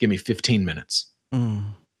 Give me 15 minutes. Mm.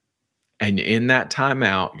 And in that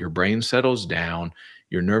timeout, your brain settles down,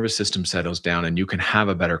 your nervous system settles down, and you can have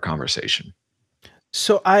a better conversation.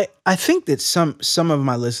 So I think that some of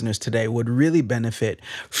my listeners today would really benefit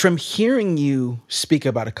from hearing you speak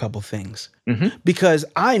about a couple things. Mhm. Because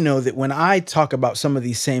I know that when I talk about some of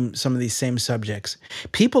these same subjects,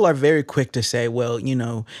 people are very quick to say, "Well,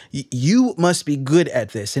 you must be good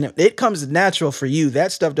at this, and it comes natural for you.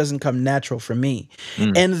 That stuff doesn't come natural for me."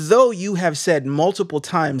 Mm. And though you have said multiple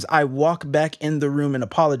times, "I walk back in the room and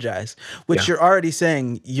apologize," which Yeah, you're already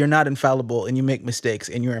saying you're not infallible and you make mistakes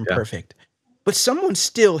and you're yeah. imperfect, but someone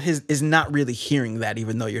still is not really hearing that,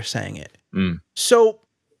 even though you're saying it. Mm. So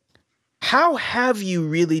how have you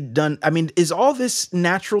really done? I mean, is all this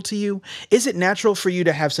natural to you? Is it natural for you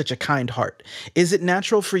to have such a kind heart? Is it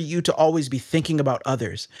natural for you to always be thinking about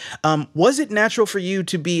others? Was it natural for you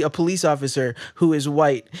to be a police officer who is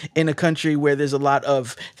white in a country where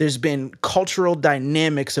there's been cultural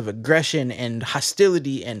dynamics of aggression and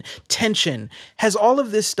hostility and tension? Has all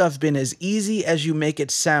of this stuff been as easy as you make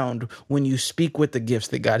it sound when you speak with the gifts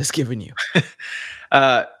that God has given you?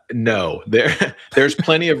 No, there's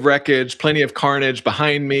plenty of wreckage, plenty of carnage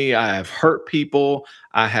behind me. I have hurt people.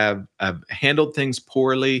 I've handled things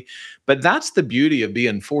poorly, but that's the beauty of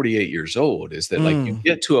being 48 years old is that like you Mm,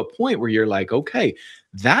 get to a point where you're like, okay,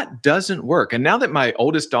 that doesn't work. And now that my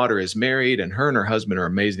oldest daughter is married and her and her husband are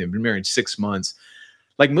amazing, they've been married 6 months.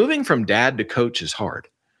 Like moving from dad to coach is hard.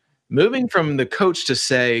 Moving from the coach to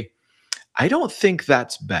say, I don't think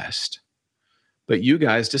that's best, but you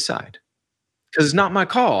guys decide. 'Cause it's not my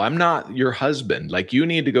call. I'm not your husband. Like, you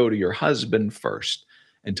need to go to your husband first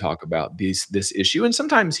and talk about this issue, and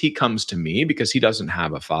sometimes he comes to me because he doesn't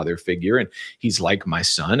have a father figure, and he's like my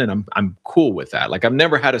son, and I'm cool with that. Like, I've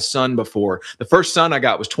never had a son before. The first son I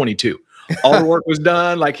got was 22. All the work was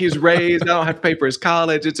done, like, he's raised, I don't have to pay for his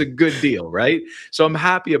college, it's a good deal, right? So, I'm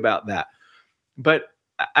happy about that. But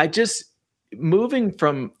I just moving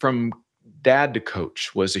from dad to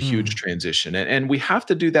coach was a huge mm, transition, and we have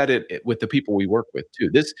to do that with the people we work with too.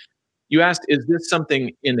 This you asked, is this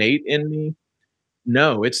something innate in me?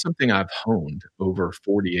 No, it's something I've honed over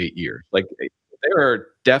 48 years. Like, there are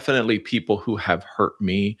definitely people who have hurt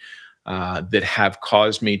me, that have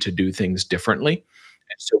caused me to do things differently,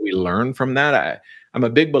 and so we learn from that. I'm a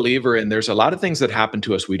big believer in there's a lot of things that happen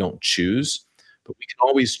to us we don't choose, but we can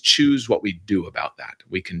always choose what we do about that.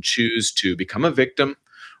 We can choose to become a victim,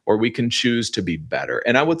 or we can choose to be better,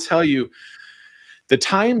 and I will tell you, the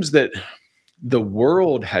times that the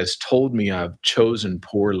world has told me I've chosen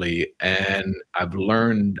poorly and I've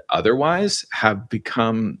learned otherwise have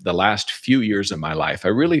become the last few years of my life. I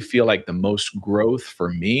really feel like the most growth for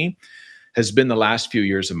me has been the last few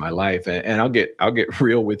years of my life. And I'll get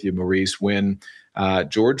real with you, Maurice. When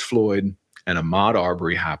George Floyd and Ahmaud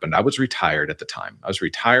Arbery happened, I was retired at the time. I was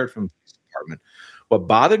retired from the police department. What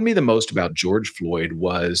bothered me the most about George Floyd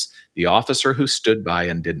was the officer who stood by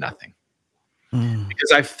and did nothing, mm,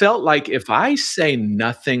 because I felt like if I say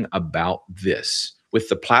nothing about this with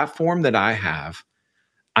the platform that I have,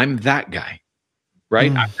 I'm that guy,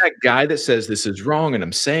 right? mm, I'm that guy that says this is wrong and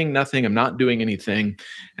I'm saying nothing, I'm not doing anything,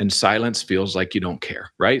 and silence feels like you don't care,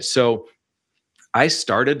 right? So I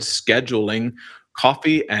started scheduling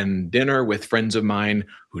coffee and dinner with friends of mine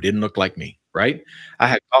who didn't look like me, right? I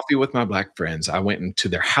had coffee with my black friends. I went into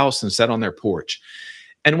their house and sat on their porch.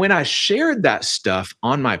 And when I shared that stuff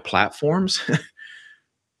on my platforms,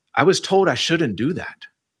 I was told I shouldn't do that.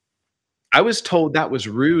 I was told that was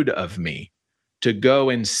rude of me to go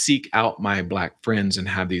and seek out my black friends and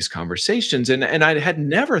have these conversations, and I had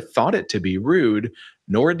never thought it to be rude,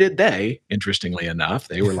 nor did they, interestingly enough.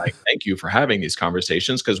 They were like, "Thank you for having these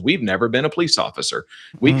conversations because 'cause we've never been a police officer.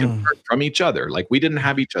 We can mm, learn from each other." Like, we didn't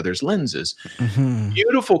have each other's lenses. mhm.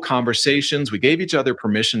 Beautiful conversations. We gave each other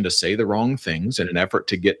permission to say the wrong things in an effort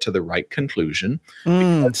to get to the right conclusion.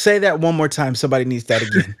 Say that one more time. Somebody needs that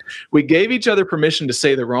again. We gave each other permission to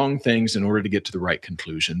say the wrong things in order to get to the right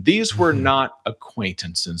conclusion. These were Mhm, not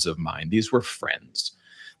acquaintances of mine. These were friends.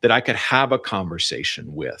 that I could have a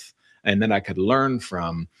conversation with and then I could learn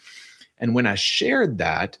from. And when I shared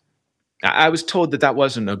that, I was told that that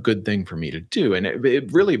wasn't a good thing for me to do. And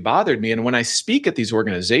it really bothered me. And when I speak at these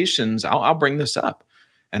organizations, I'll bring this up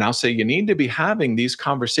and I'll say, you need to be having these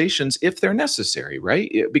conversations if they're necessary,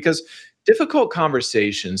 right? Because difficult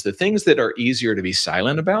conversations, the things that are easier to be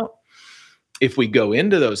silent about, if we go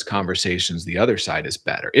into those conversations, the other side is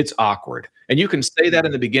better. It's awkward. And you can say that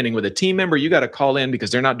in the beginning with a team member, you got to call in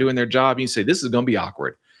because they're not doing their job. You say, this is going to be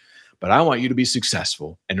awkward, but I want you to be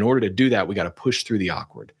successful. And in order to do that, we got to push through the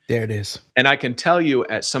awkward. There it is. And I can tell you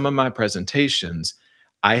at some of my presentations,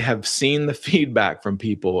 I have seen the feedback from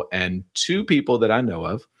people, and two people that I know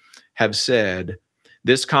of have said,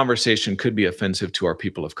 this conversation could be offensive to our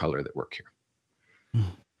people of color that work here.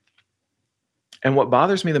 Mm. And what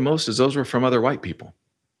bothers me the most is those were from other white people.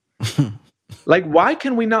 Like, why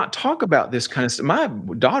can we not talk about this kind of stuff? My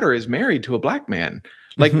daughter is married to a black man.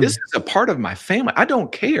 Like, this is a part of my family. I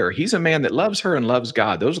don't care. He's a man that loves her and loves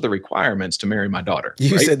God. Those are the requirements to marry my daughter.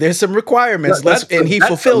 You right? said there's some requirements, and he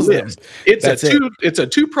fulfills them. It's a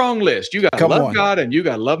two-pronged list. You got to love on. God and you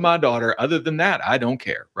got to love my daughter. Other than that, I don't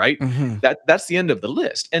care, right? That's the end of the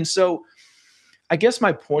list. And so I guess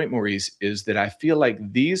my point, Maurice, is that I feel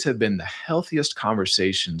like these have been the healthiest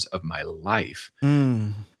conversations of my life.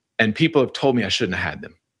 And people have told me I shouldn't have had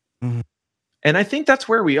them. And I think that's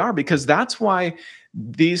where we are, because that's why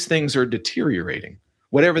these things are deteriorating,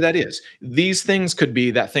 whatever that is. These things could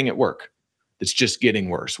be that thing at work that's just getting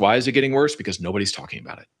worse. Why is it getting worse? Because nobody's talking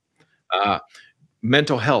about it.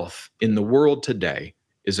 Mental health in the world today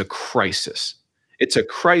is a crisis. It's a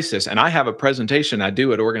crisis. And I have a presentation I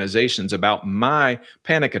do at organizations about my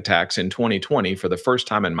panic attacks in 2020 for the first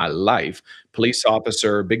time in my life. Police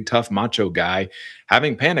officer, big, tough, macho guy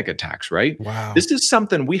having panic attacks, right? Wow. This is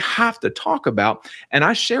something we have to talk about. And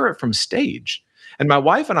I share it from stage. And my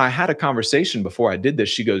wife and I had a conversation before I did this.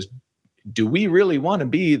 She goes, do we really want to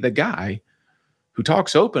be the guy who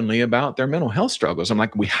talks openly about their mental health struggles? I'm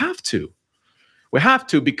like, we have to. We have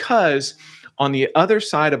to, because on the other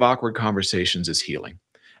side of awkward conversations is healing.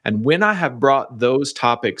 And when I have brought those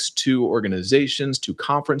topics to organizations, to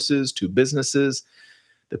conferences, to businesses,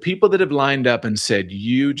 the people that have lined up and said,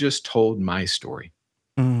 you just told my story.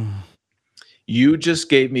 You just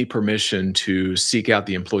gave me permission to seek out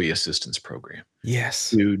the employee assistance program.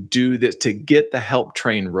 Yes. To do this, to get the help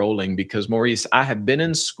train rolling. Because, Maurice, I have been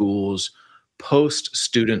in schools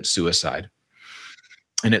post-student suicide,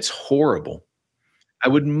 and it's horrible. I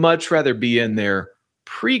would much rather be in there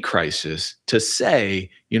pre-crisis to say,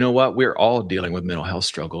 you know what, we're all dealing with mental health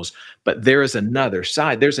struggles, but there is another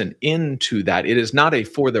side. There's an end to that. It is not a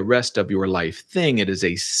for the rest of your life thing. It is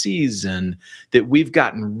a season that we've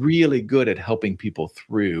gotten really good at helping people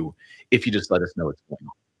through if you just let us know what's going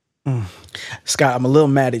on. Scott, I'm a little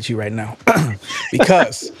mad at you right now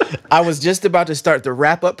because I was just about to start the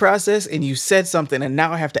wrap up process and you said something, and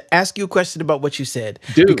now I have to ask you a question about what you said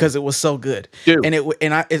because it was so good.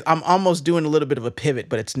 I'm almost doing a little bit of a pivot,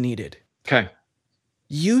 but it's needed. Okay.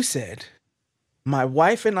 You said, my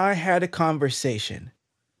wife and I had a conversation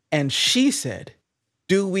and she said,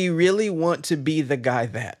 do we really want to be the guy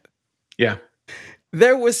that? Yeah.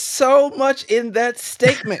 There was so much in that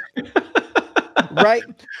statement. Right?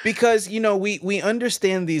 Because, you know, we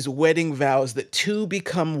understand these wedding vows that two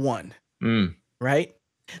become one, right?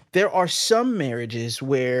 There are some marriages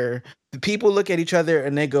where the people look at each other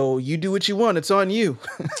and they go, you do what you want, it's on you.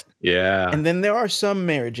 Yeah. And then there are some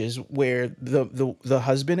marriages where the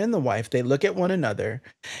husband and the wife, they look at one another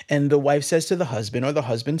and the wife says to the husband or the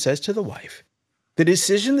husband says to the wife, the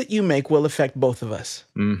decision that you make will affect both of us.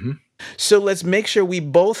 So let's make sure we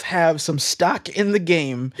both have some stock in the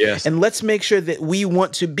game. Yes. And let's make sure that we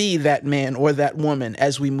want to be that man or that woman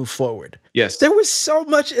as we move forward. Yes. There was so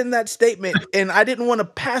much in that statement and I didn't want to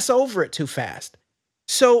pass over it too fast.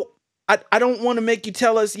 So I don't want to make you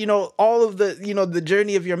tell us, you know, all of the, you know, the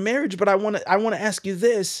journey of your marriage, but I want to ask you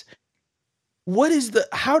this.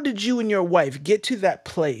 How did you and your wife get to that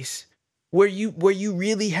place where you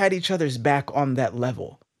really had each other's back on that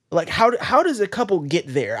level? Like, how does a couple get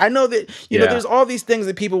there? I know that, you know, there's all these things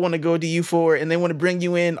that people want to go to you for, and they want to bring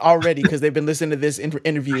you in already because they've been listening to this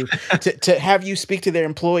interview to have you speak to their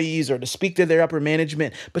employees or to speak to their upper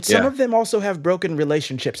management. But some of them also have broken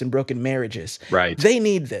relationships and broken marriages. Right. They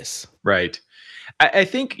need this. Right. I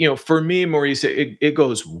think, you know, for me, Maurice, it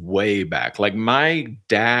goes way back. Like, my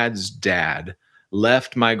dad's dad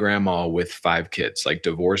left my grandma with 5 kids, like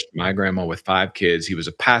divorced my grandma with 5 kids. He was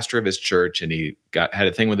a pastor of his church, and he had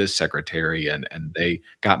a thing with his secretary, and they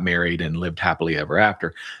got married and lived happily ever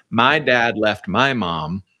after. My dad left my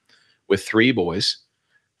mom with 3 boys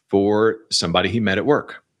for somebody he met at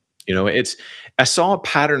work. I saw a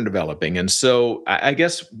pattern developing. And so I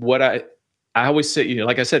guess I always say,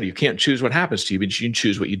 like I said, you can't choose what happens to you, but you can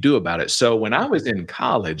choose what you do about it. So when I was in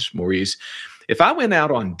college, Maurice, if I went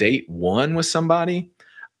out on date one with somebody,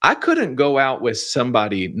 I couldn't go out with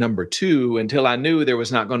somebody number two until I knew there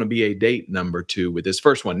was not going to be a date number two with this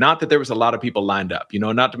first one. Not that there was a lot of people lined up,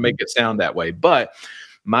 not to make it sound that way, but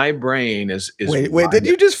my brain is Wait, did wired.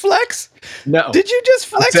 you just flex? No, Did you just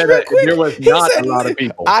I flex said real there quick? was He not a said, lot of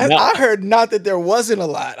people. I heard not that there wasn't a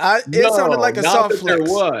lot. It sounded No, like a not soft that there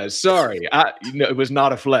flex. was. Sorry, it was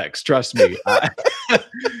not a flex. Trust me.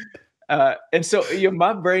 And so,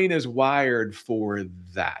 my brain is wired for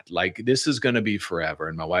that. Like, this is going to be forever.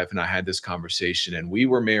 And my wife and I had this conversation, and we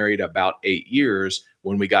were married about 8 years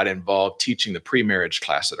when we got involved teaching the pre-marriage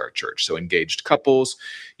class at our church. So, engaged couples,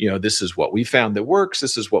 this is what we found that works.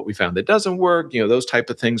 This is what we found that doesn't work. Those type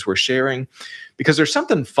of things we're sharing, because there's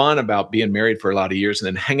something fun about being married for a lot of years and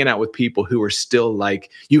then hanging out with people who are still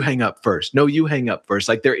like, you hang up first. No, you hang up first.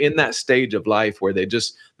 Like, they're in that stage of life where the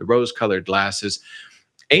rose-colored glasses.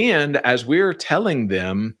 And as we're telling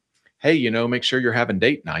them, hey, make sure you're having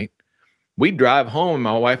date night, we drive home,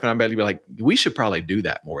 my wife and I be like, we should probably do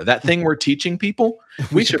that more. That thing we're teaching people, We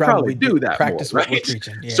we should should probably probably do that more, practice what we're right?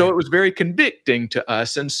 preaching. So Yeah. it was very convicting to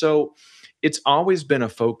us. And so it's always been a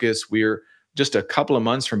focus. We're just a couple of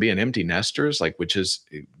months from being empty nesters, like, which has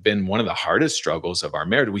been one of the hardest struggles of our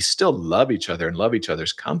marriage. We still love each other and love each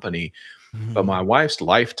other's company. But Hmm. my wife's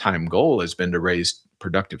lifetime goal has been to raise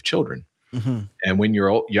productive children. Hmm. And when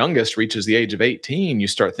your youngest reaches the age of 18, you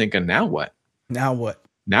start thinking, now what? Now what?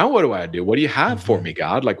 Now what do I do? What do you have for Hmm. me,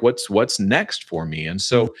 God? Like, what's next for me? And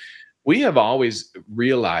so we have always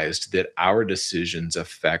realized that our decisions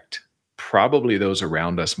affect probably those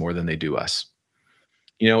around us more than they do us.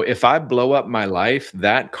 If I blow up my life,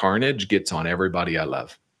 that carnage gets on everybody I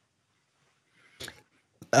love.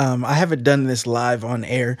 I haven't done this live on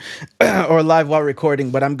air or live while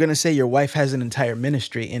recording, but I'm going to say your wife has an entire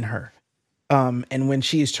ministry in her. And when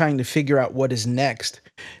she is trying to figure out what is next,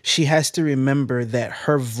 she has to remember that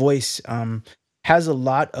her voice has a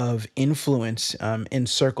lot of influence in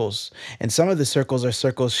circles. And some of the circles are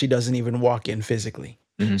circles she doesn't even walk in physically.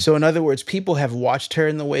 Mhm. So, in other words, people have watched her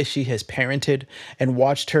in the way she has parented and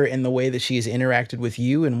watched her in the way that she has interacted with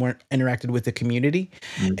you and interacted with the community.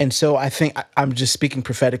 Mhm. And so I think I'm just speaking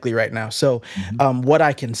prophetically right now. So, Mhm. what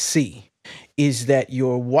I can see is that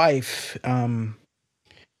your wife,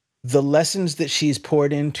 the lessons that she's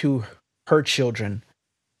poured into her children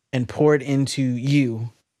and poured into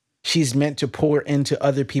you, she's meant to pour into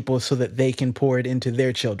other people so that they can pour it into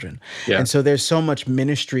their children. Yeah. And so there's so much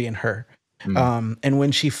ministry in her. Mm. And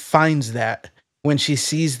when she finds that, when she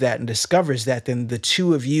sees that and discovers that, then the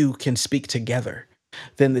two of you can speak together.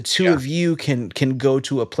 Then the two Yeah. of you can go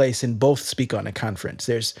to a place and both speak on a conference.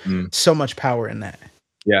 There's Mm. so much power in that.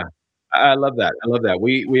 Yeah. I love that. I love that.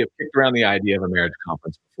 We have kicked around the idea of a marriage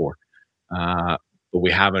conference before, uh, but we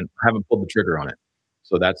haven't pulled the trigger on it.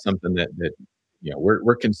 So that's something that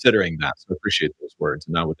we're considering that. So I appreciate those words,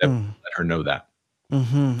 and I would definitely Mm. let her know that.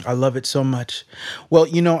 I love it so much. Well,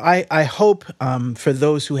 I hope for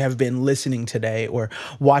those who have been listening today or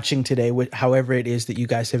watching today, however it is that you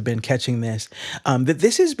guys have been catching this, that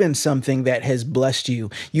this has been something that has blessed you.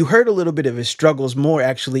 You heard a little bit of his struggles more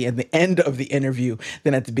actually at the end of the interview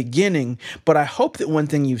than at the beginning. But I hope that one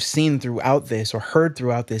thing you've seen throughout this or heard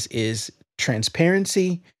throughout this is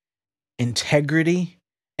transparency, integrity,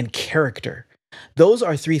 and character. Those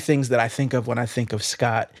are three things that I think of when I think of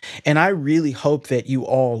Scott. And I really hope that you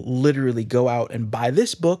all literally go out and buy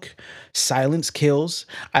this book, Silence Kills.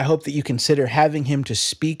 I hope that you consider having him to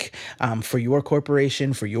speak for your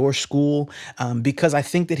corporation, for your school, because I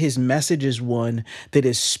think that his message is one that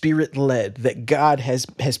is spirit led, that God has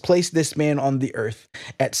placed this man on the earth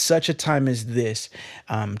at such a time as this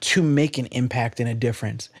to make an impact and a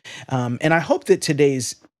difference. And I hope that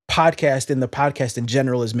today's podcast and the podcast in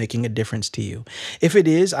general is making a difference to you. If it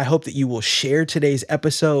is, I hope that you will share today's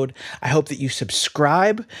episode. I hope that you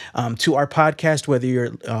subscribe to our podcast, whether you're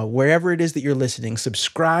wherever it is that you're listening.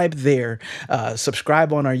 Subscribe there.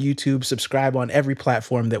 Subscribe on our YouTube. Subscribe on every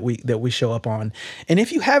platform that we show up on. And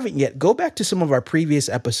if you haven't yet, go back to some of our previous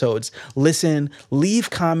episodes. Listen, leave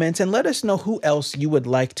comments, and let us know who else you would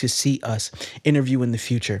like to see us interview in the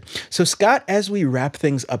future. So, Scott, as we wrap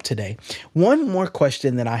things up today, one more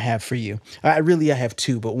question that I have for you. I have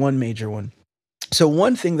two, but one major one. So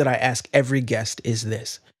one thing that I ask every guest is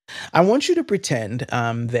this. I want you to pretend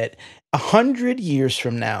that 100 years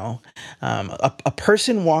from now, a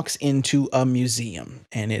person walks into a museum,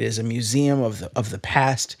 and it is a museum of the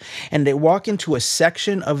past, and they walk into a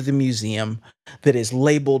section of the museum that is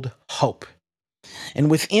labeled hope. And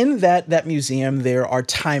within that museum, there are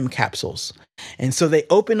time capsules. And so they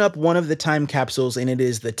open up one of the time capsules, and it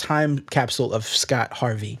is the time capsule of Scott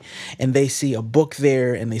Harvey. And they see a book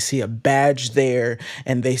there, and they see a badge there,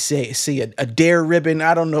 and they see a dare ribbon.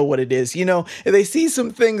 I don't know what it is. And they see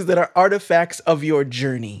some things that are artifacts of your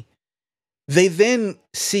journey. They then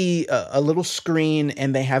see a little screen,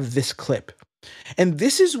 and they have this clip. And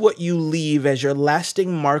this is what you leave as your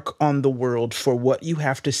lasting mark on the world for what you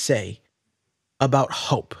have to say about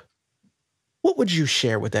hope. What would you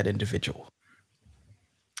share with that individual?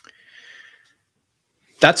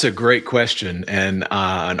 That's a great question and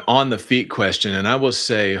an on the feet question. And I will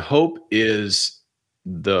say, hope is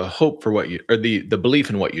the hope for what you, or the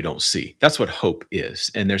belief in what you don't see. That's what hope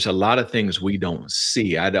is. And there's a lot of things we don't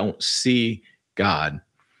see. I don't see God,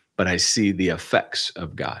 but I see the effects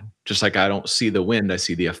of God. Just like I don't see the wind, I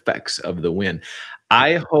see the effects of the wind.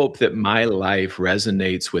 I hope that my life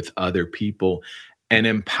resonates with other people and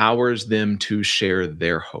empowers them to share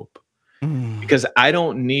their hope. Mm, Because I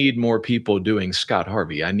don't need more people doing Scott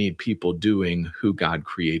Harvey. I need people doing who God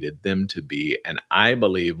created them to be. And I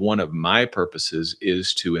believe one of my purposes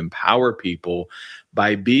is to empower people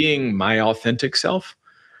by being my authentic self,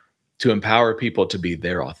 to empower people to be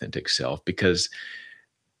their authentic self. Because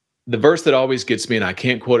the verse that always gets me, and I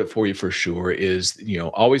can't quote it for you for sure, is,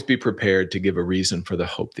 always be prepared to give a reason for the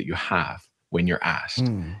hope that you have when you're asked.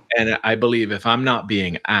 mm. And I believe if I'm not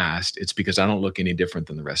being asked, it's because I don't look any different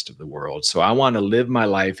than the rest of the world. So I want to live my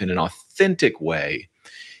life in an authentic way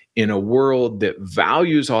in a world that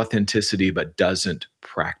values authenticity but doesn't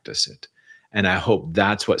practice it. And I hope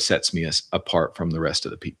that's what sets me apart from the rest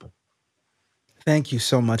of the people. Thank you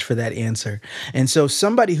so much for that answer. And so,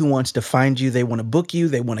 somebody who wants to find you, they want to book you,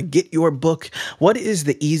 they want to get your book. What is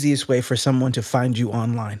the easiest way for someone to find you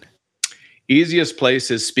online? Easiest place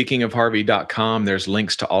is speakingofharvey.com. There's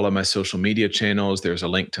links to all of my social media channels. There's a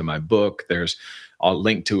link to my book. There's a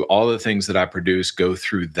link to all the things that I produce go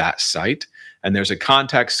through that site. And there's a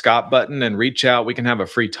contact Scott button, and reach out. We can have a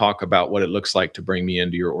free talk about what it looks like to bring me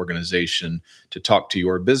into your organization, to talk to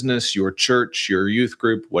your business, your church, your youth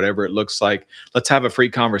group, whatever it looks like. Let's have a free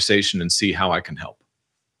conversation and see how I can help.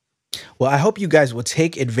 Well, I hope you guys will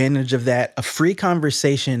take advantage of that. A free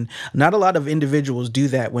conversation. Not a lot of individuals do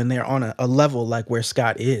that when they're on a level like where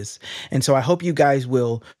Scott is. And so I hope you guys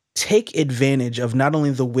will take advantage of not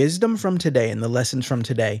only the wisdom from today and the lessons from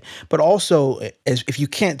today, but also, as if you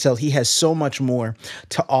can't tell, he has so much more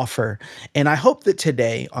to offer. And I hope that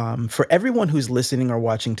today, for everyone who's listening or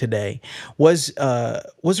watching today, was a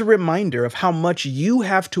reminder of how much you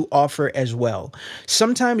have to offer as well.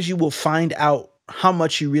 Sometimes you will find out how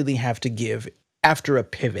much you really have to give after a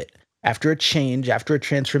pivot, after a change, after a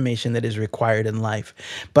transformation that is required in life.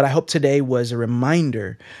 But I hope today was a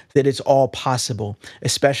reminder that it's all possible,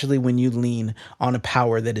 especially when you lean on a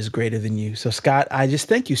power that is greater than you. So, Scott, I just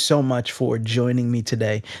thank you so much for joining me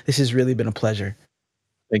today. This has really been a pleasure.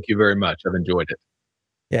 Thank you very much. I've enjoyed it.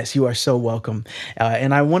 Yes, you are so welcome.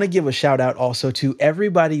 And I want to give a shout out also to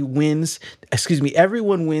Everyone Wins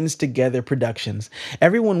Together Productions.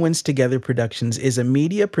 Everyone Wins Together Productions is a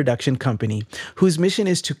media production company whose mission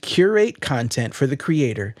is to curate content for the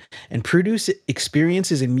creator and produce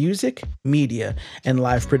experiences in music, media, and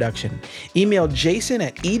live production. Email Jason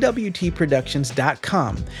at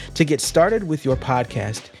ewtproductions.com to get started with your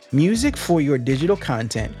podcast, music for your digital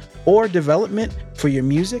content, or development for your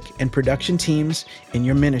music and production teams in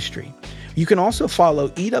your ministry. You can also follow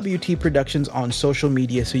EWT Productions on social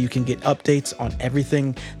media so you can get updates on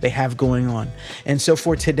everything they have going on. And so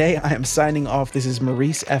for today, I am signing off. This is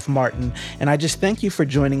Maurice F. Martin, and I just thank you for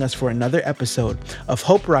joining us for another episode of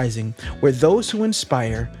Hope Rising, where those who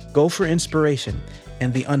inspire go for inspiration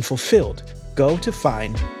and the unfulfilled go to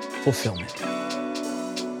find fulfillment.